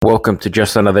Welcome to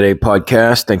Just Another Day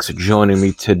podcast. Thanks for joining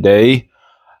me today.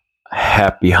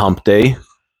 Happy Hump Day.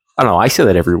 I don't know, I say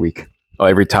that every week. Oh,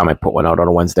 every time I put one out on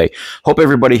a Wednesday. Hope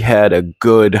everybody had a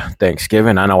good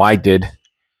Thanksgiving. I know I did.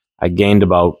 I gained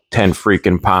about 10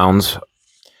 freaking pounds.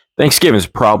 Thanksgiving is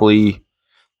probably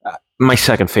my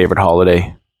second favorite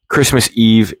holiday. Christmas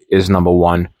Eve is number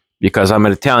one because I'm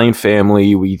an Italian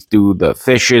family. We do the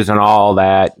fishes and all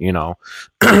that, you know.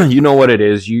 You know what it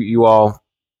is. You all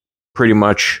pretty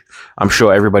much, I'm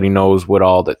sure everybody knows what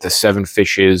all the seven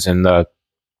fishes and the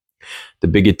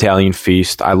big Italian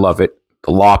feast. I love it.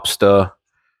 The lobster,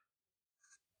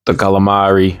 the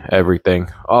calamari, everything,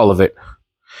 all of it.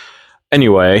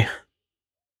 Anyway,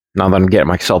 now that I'm getting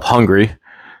myself hungry,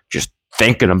 just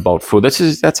thinking about food.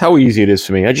 That's how easy it is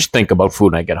for me. I just think about food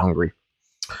and I get hungry.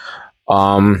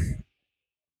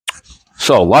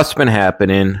 So lots been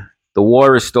happening. The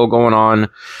war is still going on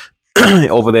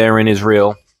over there in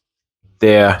Israel.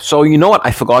 There. So you know what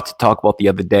I forgot to talk about the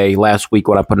other day, last week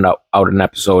when I put out an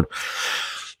episode.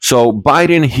 So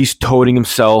Biden, he's toting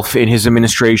himself in his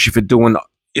administration for doing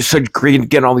such great,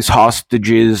 getting all these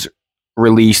hostages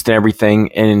released and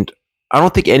everything. And I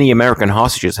don't think any American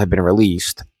hostages have been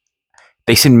released.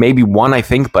 They said maybe one, I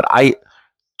think, but I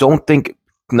don't think.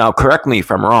 Now, correct me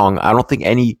if I'm wrong. I don't think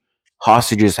any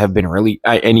hostages have been released.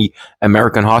 Any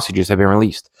American hostages have been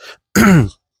released.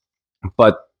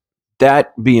 But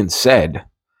that being said,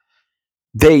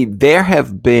 there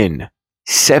have been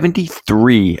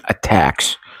 73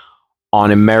 attacks on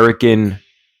American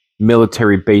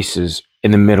military bases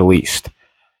in the Middle East.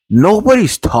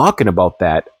 Nobody's talking about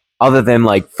that other than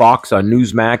like Fox on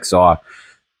Newsmax or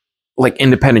like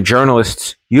independent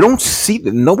journalists. You don't see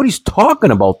that. Nobody's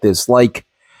talking about this. Like,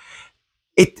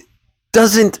 it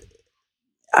doesn't.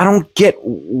 I don't get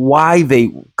why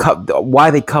they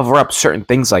cover up certain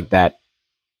things like that.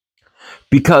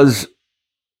 Because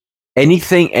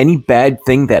any bad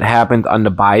thing that happened under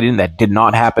Biden that did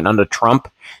not happen under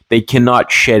Trump, they cannot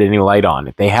shed any light on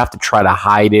it. They have to try to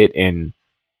hide it and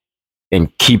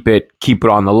keep it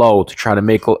on the low to try to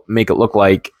make it look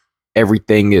like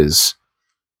everything is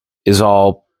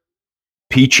all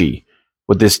peachy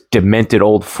with this demented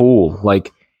old fool.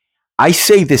 Like, I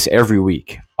say this every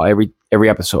week, every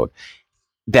episode,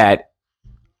 that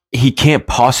he can't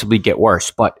possibly get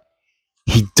worse, but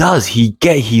he does.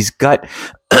 He's got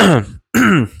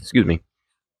excuse me.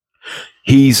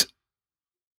 His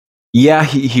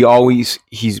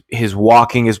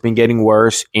walking has been getting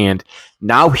worse, and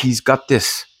now he's got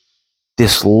this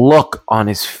look on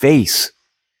his face,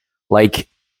 like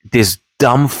this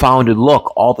dumbfounded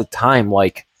look all the time,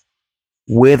 like,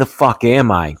 where the fuck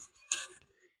am I?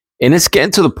 And it's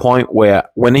getting to the point where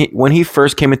when he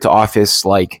first came into office,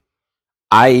 like,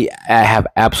 I have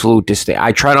absolute disdain.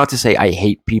 I try not to say I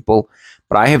hate people,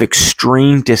 but I have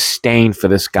extreme disdain for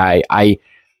this guy. I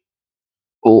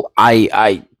do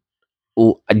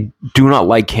not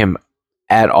like him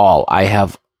at all. I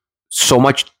have so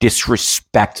much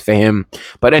disrespect for him.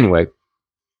 But anyway,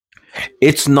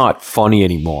 it's not funny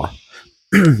anymore.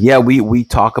 Yeah, we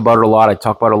talk about it a lot. I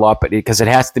talk about it a lot, but because it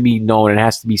has to be known, it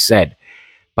has to be said.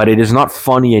 But it is not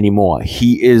funny anymore.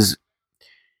 He is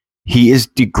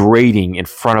degrading in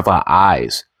front of our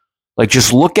eyes. Like,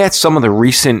 just look at some of the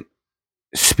recent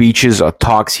speeches or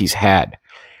talks he's had.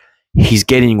 He's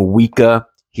getting weaker.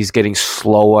 He's getting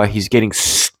slower. He's getting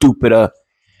stupider.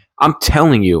 I'm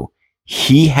telling you,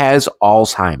 he has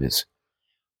Alzheimer's.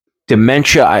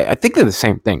 Dementia, I think they're the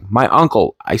same thing. My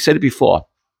uncle, I said it before,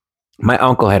 my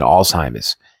uncle had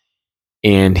Alzheimer's.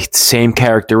 And same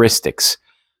characteristics.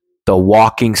 The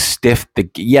walking stiff.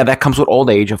 That comes with old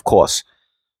age, of course.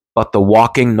 But the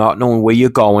walking, not knowing where you're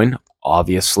going,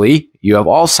 obviously, you have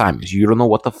Alzheimer's. You don't know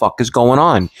what the fuck is going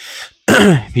on.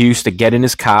 He used to get in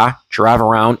his car, drive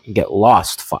around, and get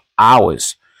lost for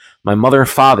hours. My mother and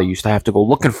father used to have to go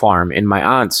looking for him, and my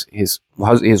aunts, his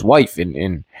wife,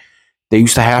 and they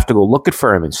used to have to go looking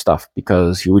for him and stuff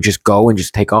because he would just go and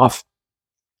just take off.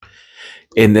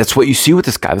 And that's what you see with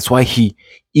this guy. That's why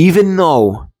even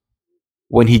though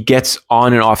when he gets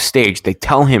on and off stage, they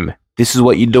tell him, this is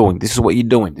what you're doing. This is what you're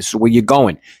doing. This is where you're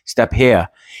going. Step here.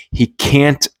 He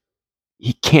can't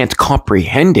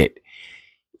comprehend it.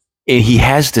 And he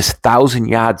has this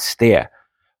 1,000-yard stare.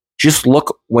 Just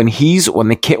look when he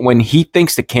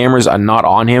thinks the cameras are not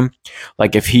on him,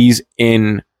 like if he's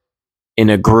in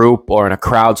a group or in a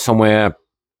crowd somewhere,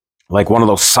 like one of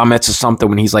those summits or something,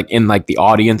 when he's like in like the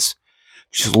audience,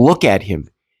 just look at him.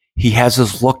 He has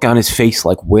this look on his face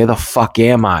like, where the fuck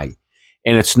am I?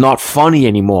 And it's not funny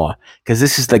anymore because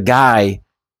this is the guy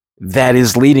that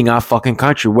is leading our fucking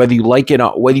country. Whether you like it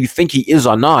or whether you think he is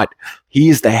or not, he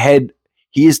is the head.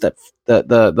 He is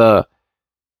the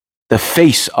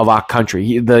face of our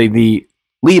country. The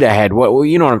leader head. What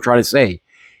you know what I'm trying to say?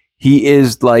 He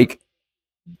is like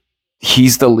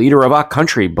he's the leader of our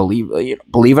country. Believe it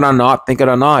or not, think it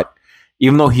or not.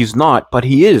 Even though he's not, but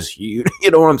he is. You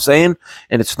know what I'm saying?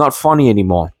 And it's not funny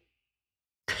anymore.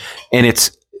 And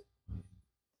it's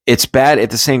bad at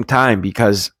the same time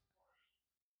because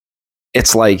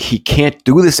it's like he can't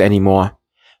do this anymore.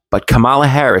 But Kamala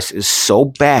Harris is so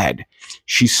bad.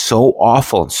 She's so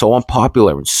awful and so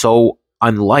unpopular and so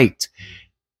unliked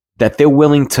that they're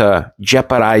willing to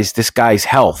jeopardize this guy's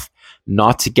health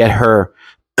not to get her,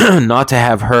 not to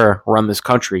have her run this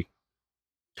country.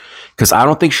 Because I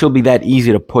don't think she'll be that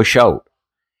easy to push out.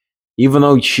 Even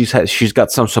though she's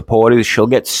got some supporters, she'll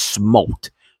get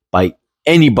smoked by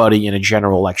anybody in a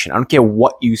general election. I don't care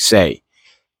what you say.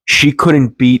 She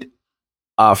couldn't beat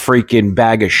a freaking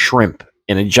bag of shrimp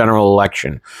in a general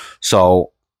election.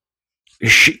 So,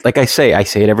 like I say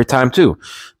it every time too.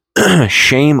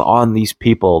 Shame on these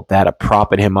people that are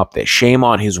propping him up there. Shame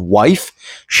on his wife.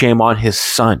 Shame on his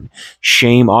son.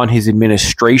 Shame on his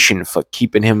administration for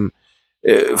keeping him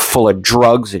full of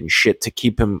drugs and shit to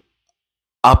keep him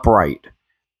upright.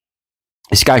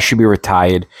 This guy should be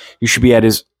retired. He should be at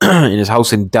his in his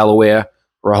house in Delaware,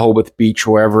 Rehoboth Beach,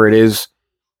 wherever it is,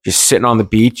 just sitting on the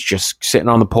beach, just sitting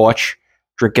on the porch,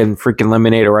 drinking freaking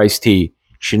lemonade or iced tea.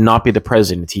 Should not be the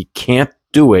president. He can't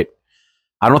do it.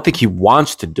 I don't think he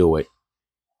wants to do it.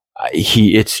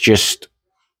 It's just,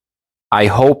 I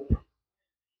hope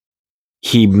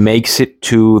he makes it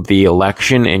to the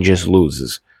election and just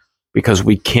loses, because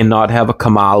we cannot have a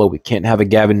Kamala. We can't have a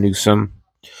Gavin Newsom.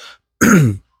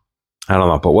 I don't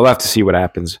know, but we'll have to see what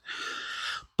happens.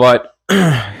 But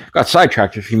got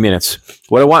sidetracked for a few minutes.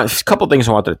 A couple things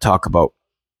I wanted to talk about.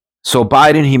 So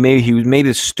Biden, he made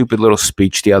this stupid little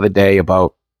speech the other day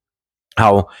about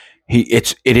how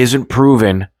it isn't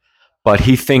proven, but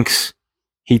he thinks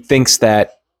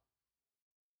that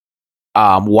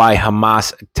why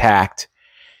Hamas attacked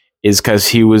is because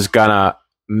he was gonna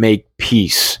make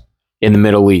peace in the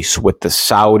Middle East with the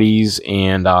Saudis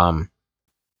and no,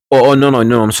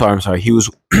 I'm sorry. He was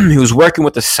he was working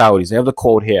with the Saudis. They have the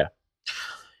quote here.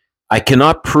 I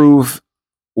cannot prove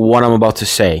what I'm about to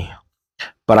say,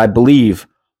 but I believe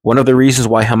one of the reasons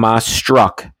why Hamas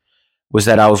struck was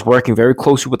that I was working very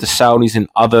closely with the Saudis and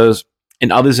others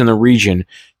in the region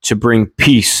to bring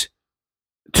peace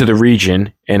to the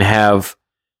region and have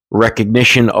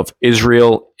recognition of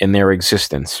Israel and their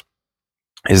existence.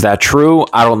 Is that true?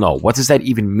 I don't know. What does that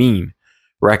even mean?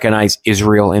 Recognize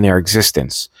Israel and their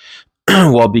existence.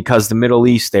 Well, because the Middle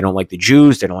East, they don't like the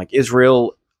Jews, they don't like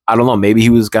Israel. I don't know. Maybe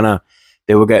he's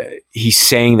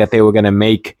saying that they were gonna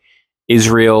make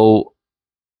Israel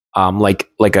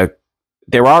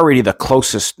they're already the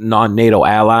closest non-NATO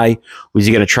ally. Was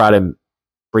he gonna try to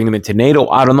bring them into NATO?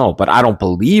 I don't know, but I don't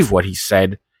believe what he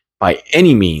said by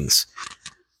any means.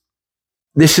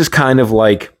 This is kind of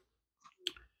like,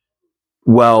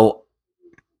 well,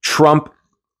 Trump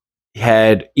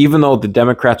had, even though the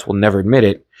Democrats will never admit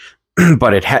it,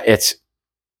 but it's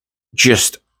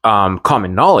just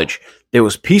common knowledge. There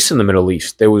was peace in the Middle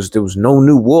East. There was no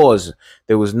new wars.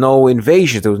 There was no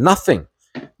invasions. There was nothing.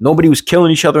 Nobody was killing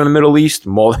each other in the Middle East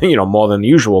more than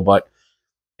usual. But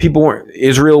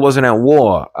Israel wasn't at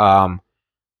war.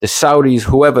 The Saudis,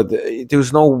 whoever, there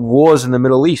was no wars in the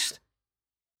Middle East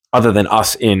other than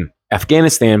us in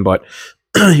Afghanistan. But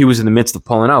he was in the midst of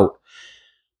pulling out.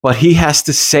 But he has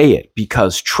to say it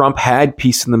because Trump had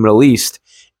peace in the Middle East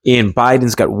and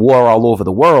Biden's got war all over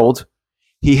the world.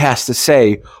 He has to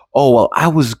say, oh, well, I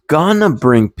was gonna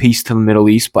bring peace to the Middle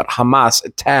East, but Hamas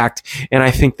attacked, and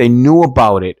I think they knew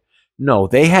about it. No,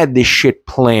 they had this shit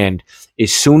planned.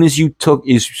 As soon as you put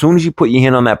your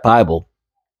hand on that Bible,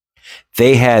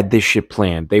 they had this shit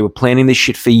planned. They were planning this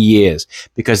shit for years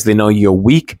because they know you're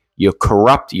weak, you're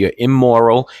corrupt, you're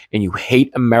immoral, and you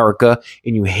hate America,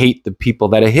 and you hate the people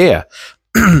that are here.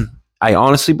 I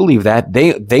honestly believe that.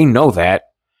 They know that.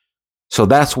 So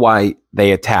that's why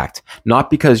they attacked. Not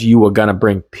because you were going to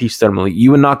bring peace to them.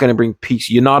 You were not going to bring peace.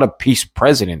 You're not a peace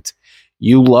president.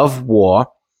 You love war.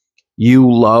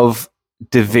 You love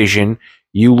division.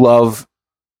 You love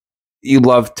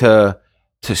to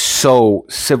sow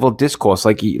civil discourse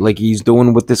like he's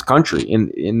doing with this country.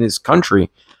 In this country.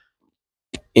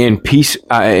 In peace,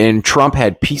 and Trump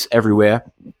had peace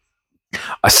everywhere,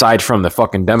 aside from the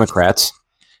fucking Democrats.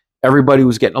 Everybody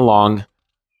was getting along.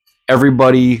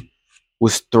 Everybody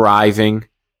was thriving.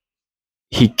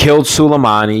 He killed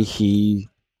Soleimani. He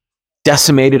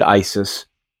decimated ISIS.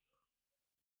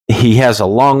 He has a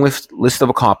long list of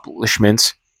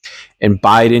accomplishments. And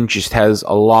Biden just has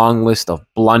a long list of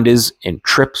blunders and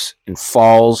trips and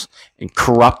falls and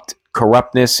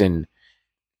corruptness and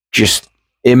just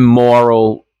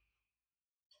immoral,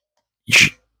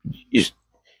 just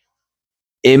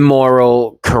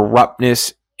immoral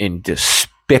corruptness and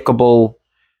despicable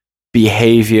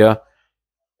behavior.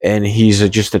 And he's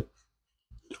just a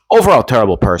overall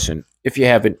terrible person. If you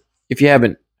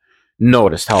haven't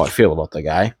noticed how I feel about the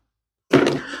guy,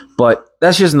 but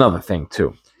that's just another thing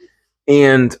too.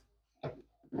 And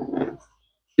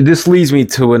this leads me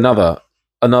to another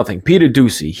thing. Peter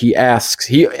Doocy, he asks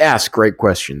great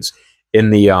questions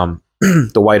in the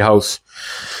the White House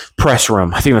press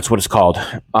room. I think that's what it's called.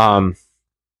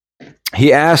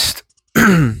 He asked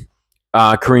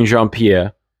Karine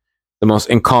Jean-Pierre, the most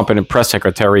incompetent press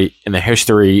secretary in the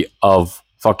history of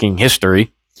fucking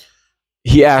history.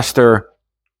 He asked her,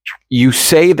 you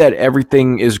say that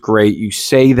everything is great. You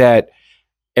say that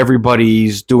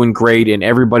everybody's doing great and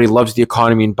everybody loves the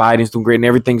economy and Biden's doing great and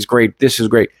everything's great. This is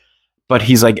great. But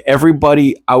he's like,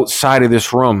 everybody outside of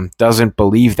this room doesn't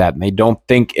believe that and they don't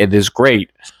think it is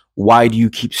great. Why do you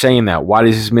keep saying that? Why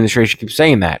does this administration keep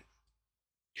saying that?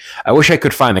 I wish I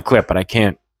could find the clip, but I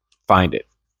can't find it.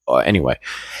 Anyway.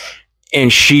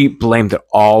 And she blamed it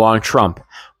all on Trump.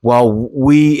 Well,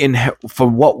 for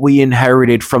what we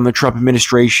inherited from the Trump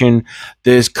administration,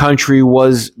 this country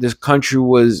was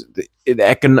in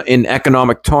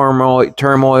economic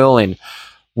turmoil, and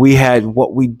we had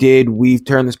what we did. We've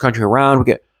turned this country around.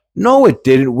 No, it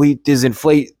didn't. We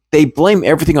disinflate. They blame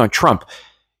everything on Trump.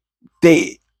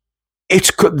 They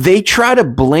try to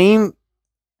blame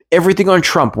everything on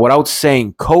Trump without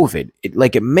saying COVID.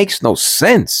 It makes no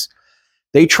sense.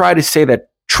 They try to say that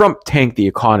Trump tanked the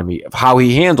economy of how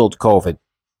he handled COVID.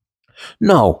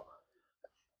 No.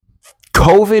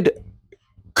 COVID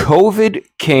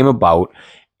came about,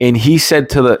 and he said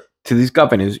to these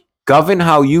governors, govern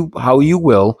how you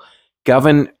will.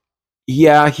 Govern,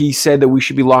 yeah, he said that we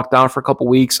should be locked down for a couple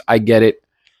weeks. I get it.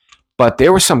 But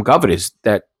there were some governors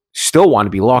that still want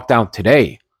to be locked down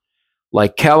today.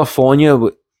 Like California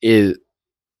is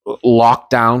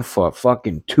locked down for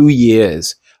fucking 2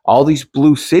 years. All these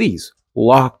blue cities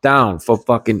locked down for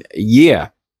fucking years.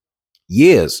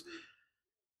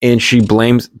 And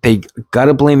they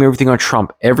gotta blame everything on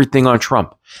Trump.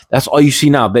 That's all you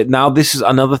see now. But now this is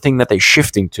another thing that they're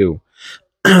shifting to.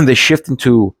 They're shifting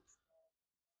to,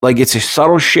 like, it's a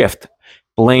subtle shift.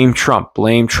 Blame Trump.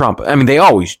 I mean, they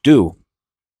always do.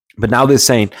 But now they're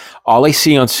saying, all I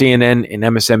see on CNN and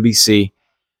MSNBC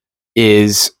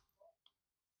is,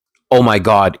 oh my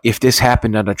God, if this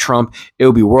happened under Trump, it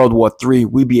would be World War III.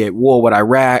 We'd be at war with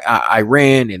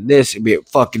Iran and this. It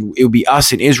would be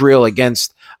us and Israel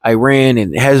against Iran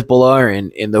and Hezbollah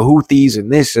and the Houthis and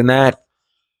this and that.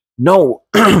 No,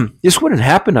 this wouldn't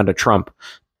happen under Trump.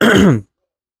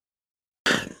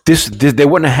 This they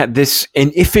wouldn't have had this.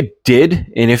 And if it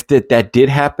did, and if that did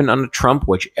happen under Trump,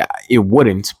 which it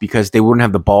wouldn't, because they wouldn't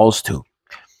have the balls to.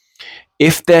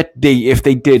 If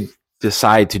they did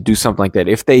decide to do something like that,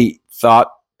 if they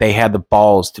thought they had the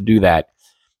balls to do that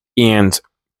and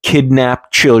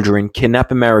kidnap children,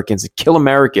 kidnap Americans, kill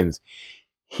Americans,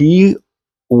 he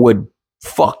would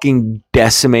fucking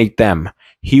decimate them.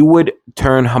 He would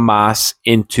turn Hamas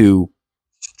into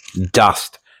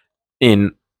dust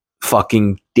in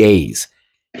fucking days.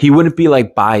 He wouldn't be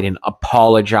like Biden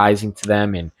apologizing to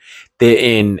them and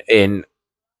in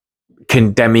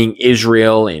condemning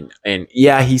Israel and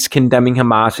yeah, he's condemning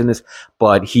Hamas in this,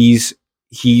 but he's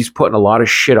putting a lot of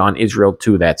shit on Israel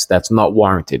too. That's not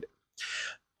warranted.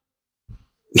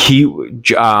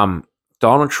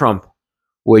 Donald Trump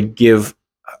would give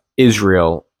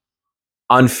Israel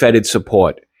unfettered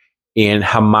support, and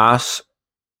Hamas,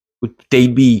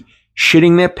 they'd be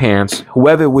shitting their pants.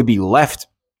 Whoever would be left,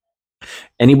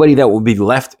 anybody that would be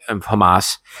left of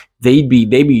Hamas, they'd be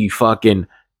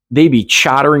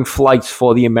chartering flights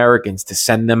for the Americans to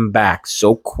send them back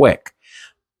so quick.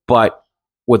 But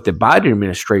with the Biden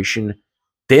administration,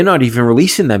 they're not even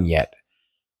releasing them yet.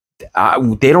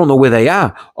 They don't know where they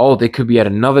are. Oh, they could be at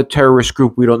another terrorist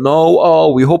group. We don't know.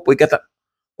 Oh, we hope we get that.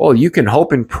 Oh, you can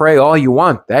hope and pray all you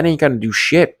want. That ain't going to do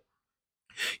shit.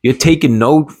 You have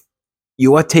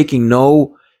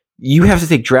to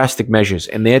take drastic measures,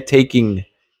 and they're taking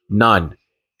none,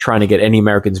 trying to get any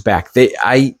Americans back.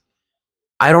 I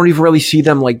don't even really see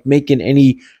them like making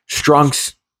any strong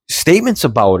statements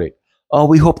about it. Oh,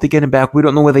 we hope to get them back. We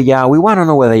don't know where they are. We want to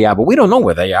know where they are, but we don't know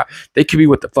where they are. They could be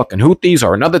with the fucking Houthis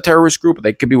or another terrorist group.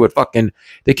 They could be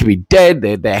they could be dead.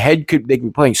 Their head they could be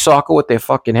playing soccer with their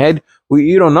fucking head.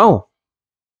 You don't know.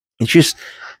 It's just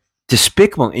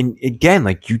despicable. And again,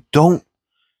 like, you don't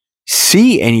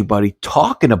see anybody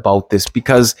talking about this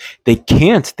because they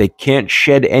can't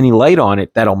shed any light on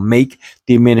it that'll make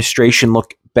the administration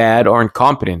look bad or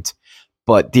incompetent.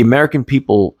 But the American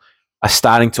people are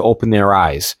starting to open their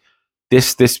eyes.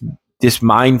 This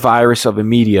mind virus of the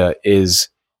media is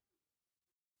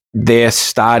they're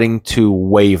starting to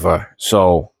waver.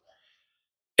 So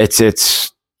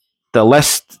it's the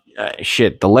less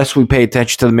the less we pay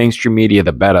attention to the mainstream media,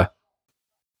 the better.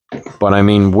 But I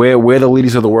mean, we're the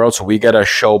leaders of the world, so we got to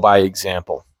show by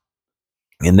example,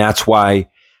 and that's why.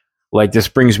 Like this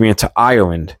brings me into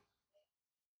Ireland.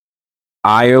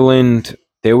 Ireland,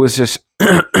 there was this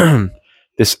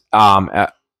this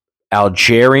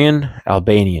Algerian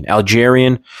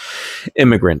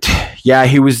immigrant. Yeah,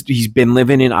 he's been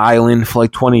living in Ireland for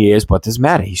like 20 years, but doesn't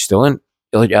matter. He's still an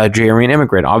Algerian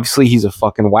immigrant. Obviously, he's a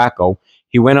fucking wacko.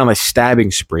 He went on a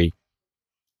stabbing spree.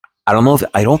 I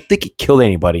don't think he killed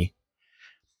anybody.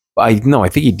 I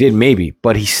think he did maybe,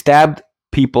 but he stabbed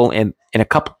people and a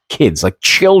couple kids, like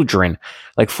children,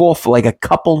 like a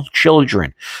couple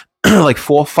children, like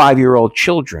 4 or 5-year-old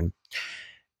children.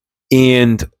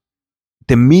 And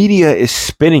the media is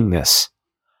spinning this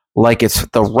like it's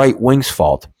the right wing's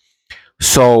fault.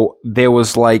 So there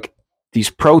was like these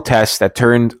protests that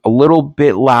turned a little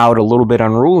bit loud, a little bit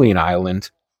unruly in Ireland.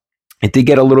 It did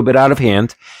get a little bit out of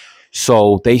hand.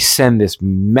 So they send this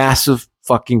massive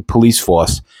fucking police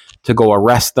force to go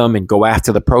arrest them and go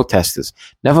after the protesters.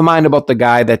 Never mind about the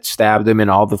guy that stabbed him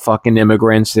and all the fucking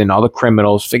immigrants and all the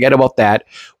criminals. Forget about that.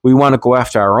 We want to go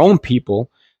after our own people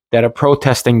that are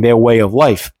protesting their way of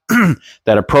life,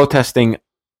 that are protesting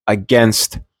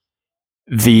against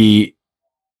the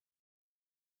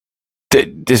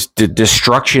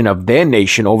destruction of their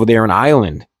nation over there in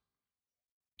Ireland.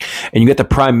 And you get the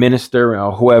prime minister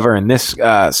or whoever, and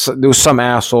there was some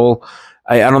asshole.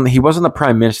 I don't. He wasn't the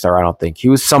prime minister. I don't think he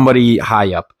was somebody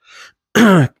high up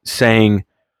saying,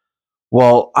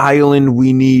 "Well, Ireland,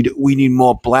 we need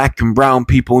more black and brown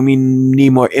people. We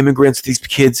need more immigrants. These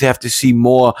kids have to see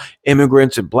more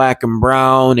immigrants and black and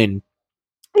brown and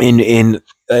in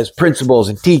as principals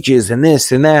and teachers and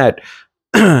this and that."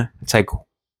 It's like,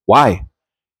 why?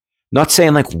 Not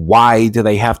saying like why do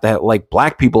they have to have, like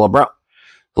black people are brown?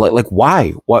 Like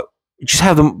why? What? Just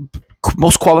have the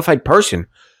most qualified person.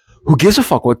 Who gives a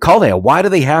fuck what color they are? Why do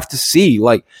they have to see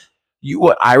like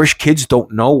what Irish kids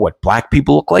don't know what black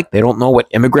people look like? They don't know what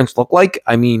immigrants look like?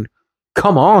 I mean,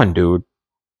 come on, dude.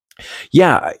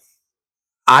 Yeah,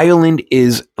 Ireland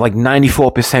is like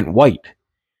 94% white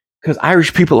because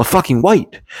Irish people are fucking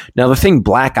white. Now the thing,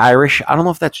 black Irish, I don't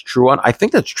know if that's true. I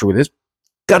think that's true. There's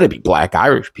got to be black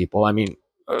Irish people. I mean,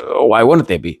 why wouldn't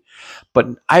they be? But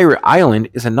Ireland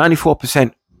is a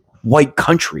 94% white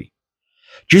country.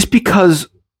 Just because,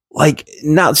 like,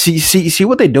 now see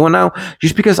what they're doing now.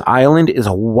 Just because Ireland is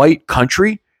a white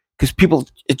country, because people,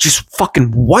 it's just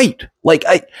fucking white. Like,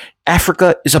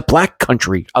 Africa is a black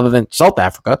country, other than South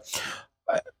Africa.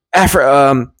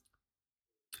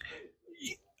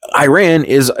 Iran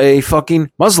is a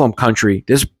fucking Muslim country.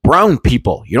 There's brown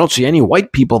people. You don't see any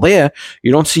white people there.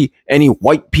 You don't see any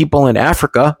white people in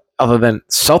Africa, other than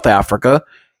South Africa.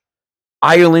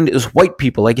 Ireland is white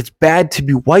people. Like, it's bad to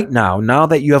be white now. Now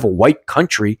that you have a white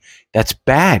country, that's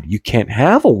bad. You can't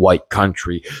have a white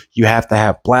country. You have to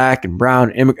have black and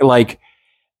brown. Like,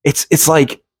 it's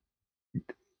like,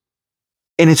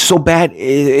 and it's so bad.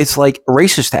 It's like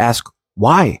racist to ask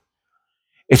why.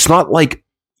 It's not like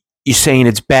you're saying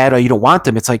it's bad or you don't want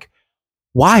them. It's like,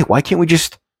 why? Why can't we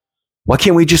just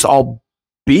all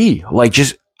be like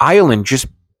just Ireland? Just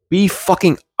be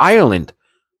fucking Ireland.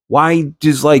 Why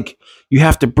does like you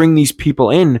have to bring these people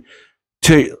in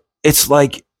to? It's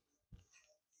like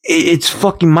it's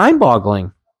fucking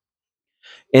mind-boggling.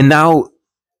 And now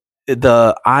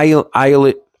the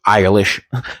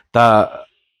the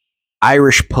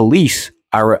Irish police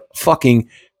are fucking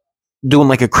doing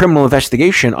like a criminal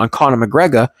investigation on Conor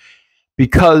McGregor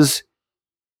because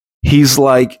he's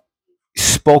like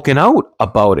spoken out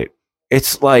about it.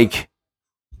 It's like,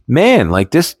 man,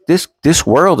 like this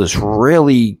world is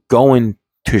really going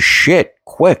to shit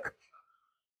quick.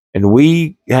 And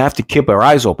we have to keep our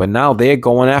eyes open. Now they're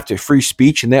going after free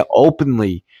speech and they're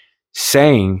openly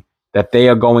saying that they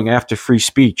are going after free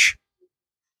speech.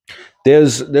 There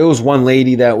was one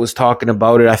lady that was talking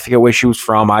about it. I forget where she was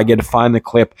from. I get to find the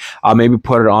clip. I'll maybe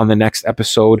put it on the next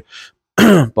episode.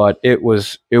 But it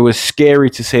was scary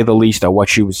to say the least at what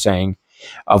she was saying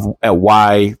of at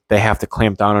why they have to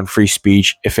clamp down on free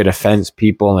speech if it offends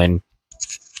people. And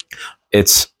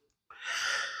it's,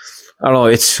 I don't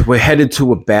know, we're headed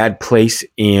to a bad place,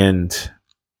 and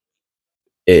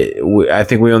I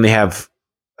think we only have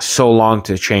so long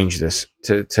to change this,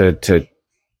 to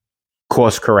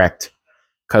course correct.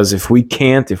 Because if we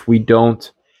can't, if we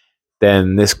don't,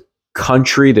 then this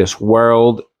country, this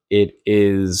world, it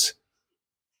is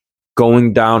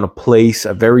going down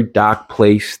a very dark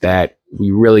place that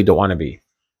we really don't want to be.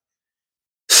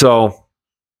 So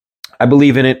I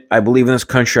believe in it. I believe in this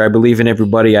country. I believe in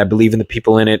everybody. I believe in the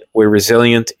people in it. We're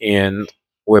resilient and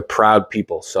we're proud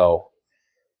people. So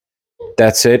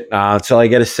that's it. That's all I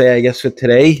got to say, I guess, for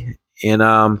today. And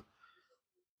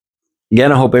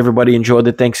again, I hope everybody enjoyed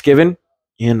the Thanksgiving.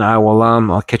 And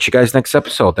I'll catch you guys next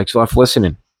episode. Thanks a lot for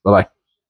listening. Bye bye.